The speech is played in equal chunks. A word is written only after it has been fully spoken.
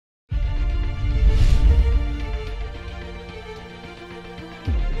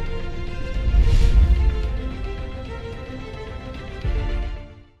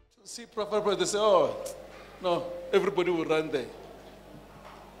prophet, they say, oh, no, everybody will run there.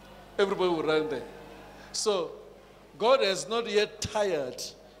 Everybody will run there. So, God has not yet tired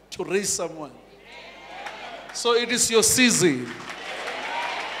to raise someone. So it is your season.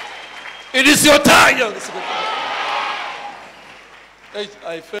 It is your time.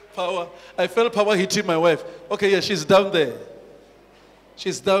 I felt power. I felt power hitting my wife. Okay, yeah, she's down there.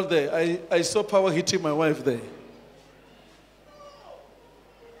 She's down there. I saw power hitting my wife there.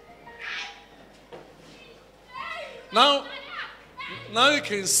 Now you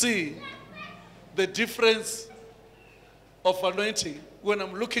can see the difference of anointing when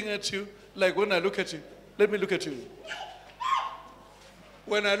I'm looking at you, like when I look at you. Let me look at you.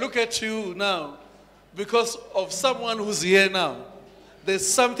 When I look at you now, because of someone who's here now, there's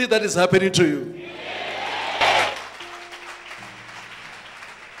something that is happening to you.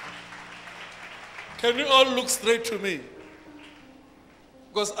 Can you all look straight to me?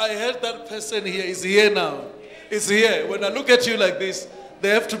 Because I heard that person here is here now. It's here. When I look at you like this,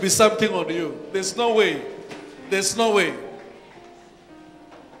 there have to be something on you. There's no way. There's no way.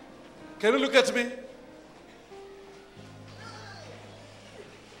 Can you look at me?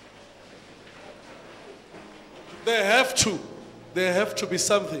 There have to be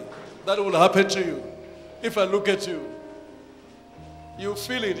something that will happen to you. If I look at you, you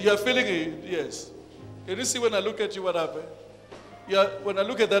feel it. You are feeling it, yes. Can you see when I look at you what happened? When I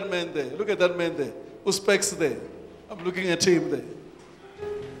look at that man there, look at that man there, who speaks there. I'm looking at him there.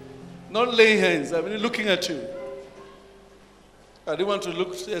 Not laying hands, I'm really looking at you. I didn't want to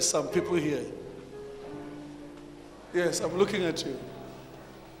look at some people here. Yes, I'm looking at you.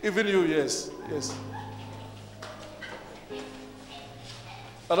 Even you, yes, yes.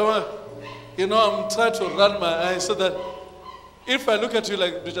 I don't want, I'm trying to run my eyes so that if I look at you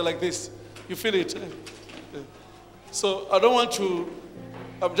like this, you feel it. So I don't want to,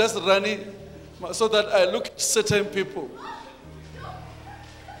 I'm just running so that I look at certain people.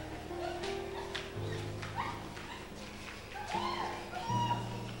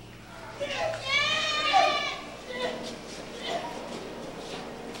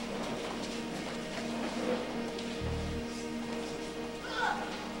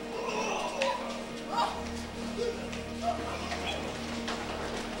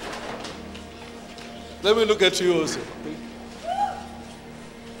 Let me look at you also.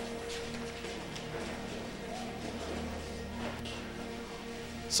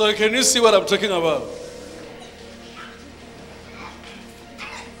 So can you see what I'm talking about?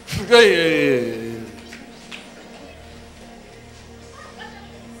 Yeah.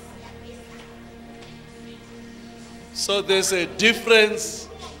 So there's a difference.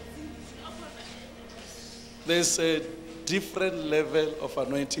 There's a different level of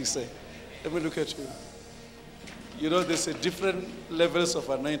anointing. Say, let me look at you. There's a different levels of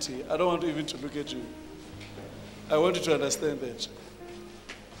anointing. I don't want even to look at you. I want you to understand that.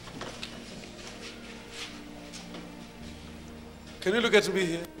 Can you look at me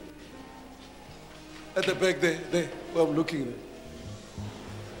here? At the back there, where I'm looking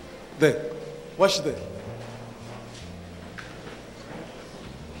there. Watch there.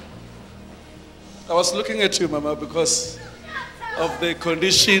 I was looking at you, Mama, because of the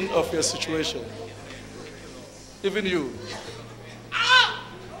condition of your situation. Even you.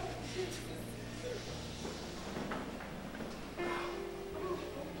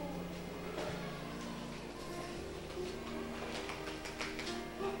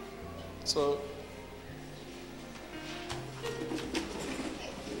 So,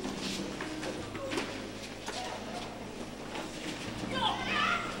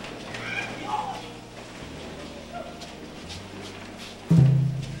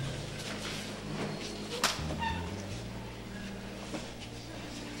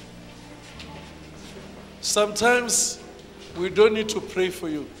 sometimes we don't need to pray for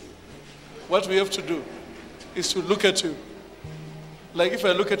you. What we have to do is to look at you. Like if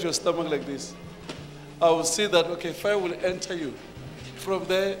I look at your stomach like this, I will see that, okay, fire will enter you. From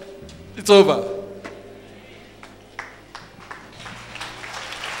there, it's over.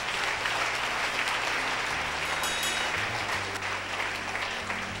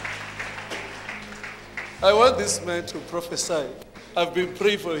 I want this man to prophesy. I've been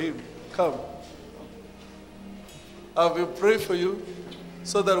praying for him. Come. I've been praying for you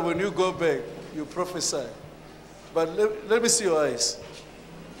so that when you go back, you prophesy. But let me see your eyes.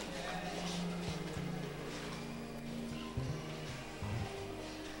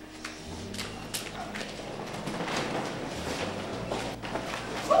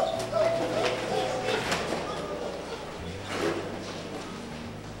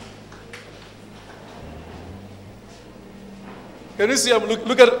 Can you see?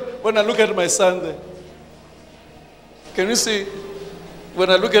 Look at when I look at my son there? Can you see? When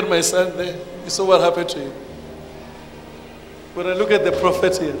I look at my son there, you saw what happened to him. When I look at the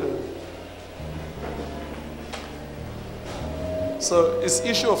prophet here. So it's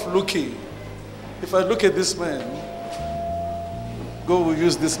issue of looking. If I look at this man, God will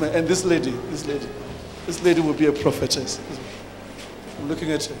use this man. And this lady will be a prophetess. I'm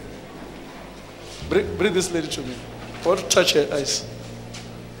looking at her. Bring this lady to me. I want to touch her eyes.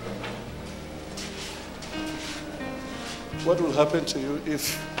 What will happen to you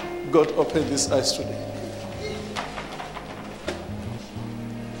if God opened these eyes today?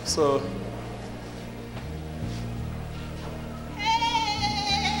 So,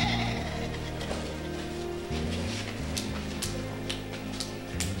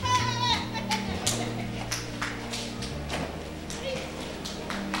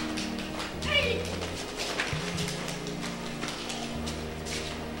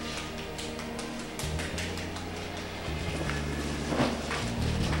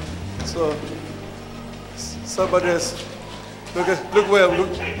 somebody else. Look where I'm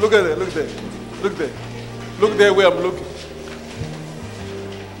looking. Look at there. Look there. Look there. Look there where I'm looking.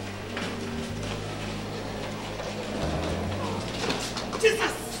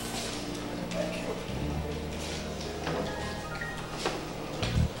 Jesus.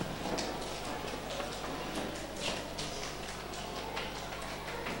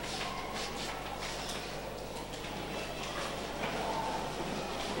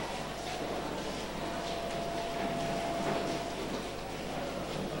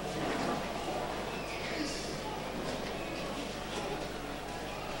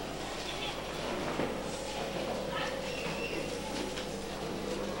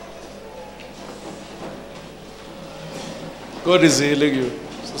 God is healing you,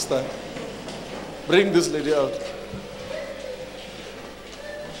 sister. Bring this lady out.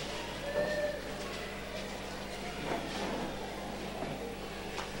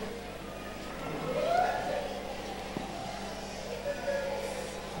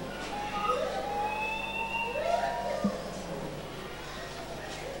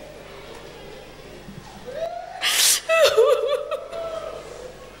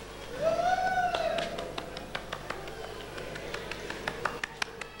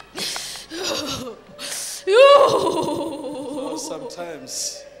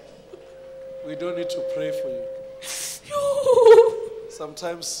 Sometimes we don't need to pray for you.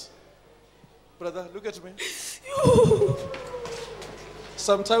 Sometimes, brother, look at me.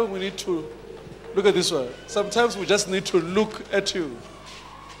 Sometimes we need to look at this one. Sometimes we just need to look at you.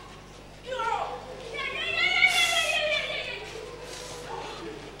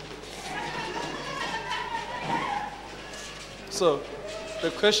 So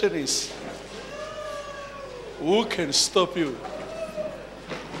the question is, who can stop you?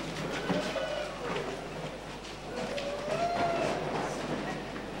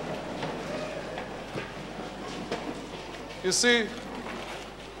 You see,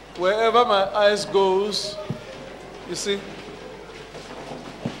 wherever my eyes goes, you see,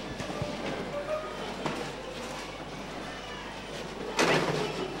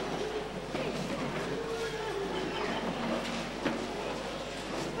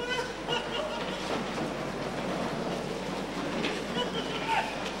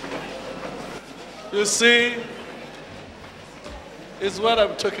 you see, it's what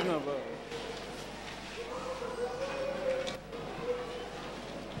I'm talking about.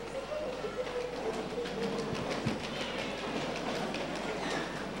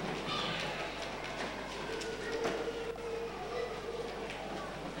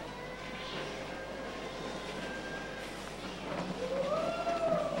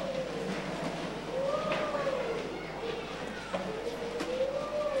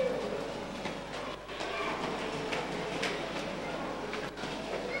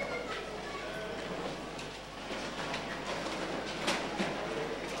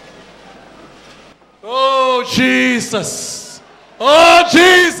 Oh, Jesus. Oh,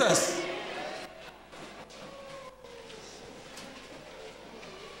 Jesus.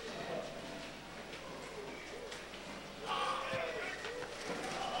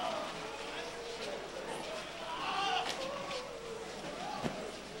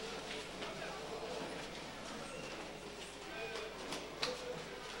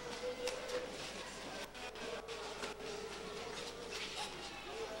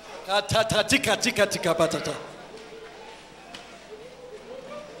 Tika tika tika patata.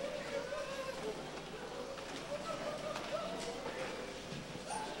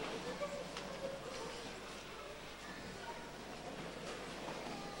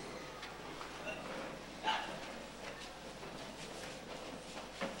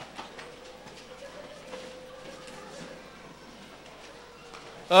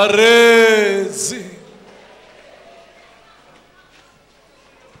 Arezi.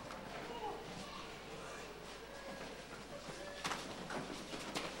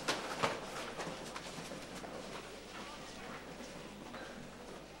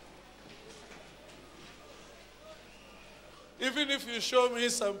 Even if you show me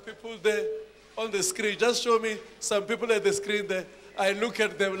some people there on the screen, just show me some people at the screen there. I look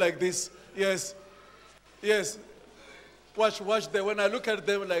at them like this. Yes. Yes. Watch there. When I look at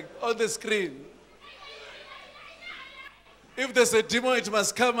them like on the screen, if there's a demon, it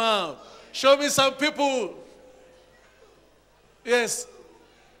must come out. Show me some people. Yes.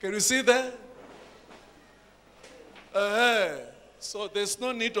 Can you see that? So there's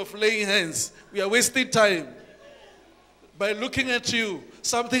no need of laying hands. We are wasting time. By looking at you,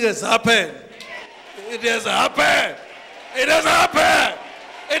 something has happened. It has happened. It has happened.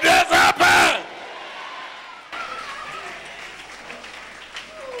 It has happened.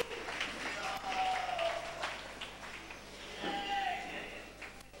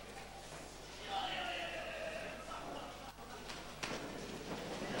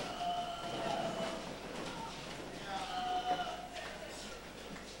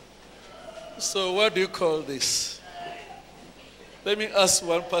 So what do you call this? Let me ask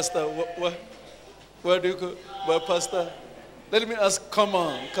one pastor. What do you call, well, pastor? Let me ask, come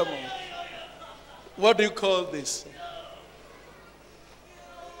on. What do you call this?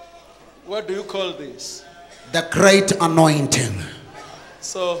 What do you call this? The great anointing.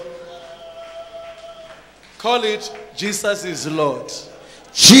 So, call it Jesus is Lord.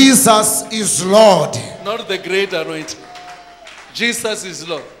 Jesus is Lord. Not the great anointing. Jesus is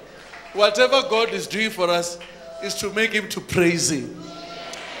Lord. Whatever God is doing for us is to make him to praise him.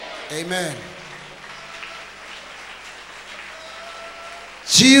 Amen.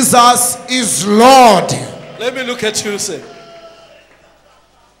 Jesus is Lord. Let me look at you, say.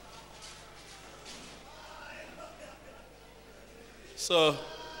 So,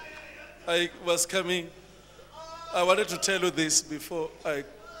 I was coming. I wanted to tell you this before I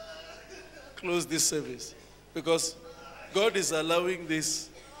close this service. Because God is allowing this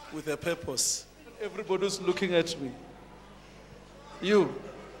with a purpose. Everybody's looking at me. You,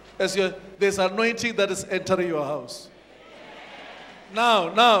 there's anointing that is entering your house.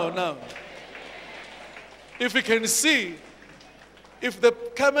 Now. If you can see, if the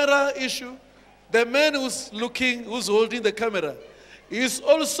camera issue, the man who's looking, who's holding the camera, is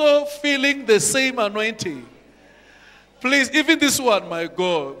also feeling the same anointing. Please, even this one, my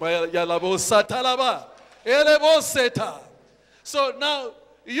God, my Yalabo Satalaba, Elebo Seta. So now,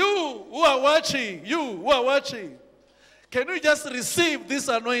 you who are watching, can you just receive this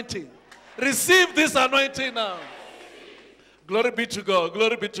anointing? Receive this anointing now. Glory be to God,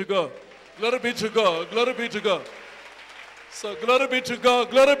 glory be to God, glory be to God, glory be to God. So glory be to God,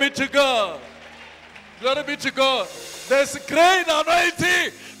 glory be to God, glory be to God. There's great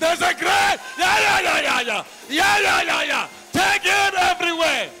anointing. There's a great, yeah. Take it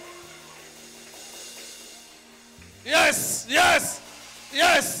everywhere. Yes.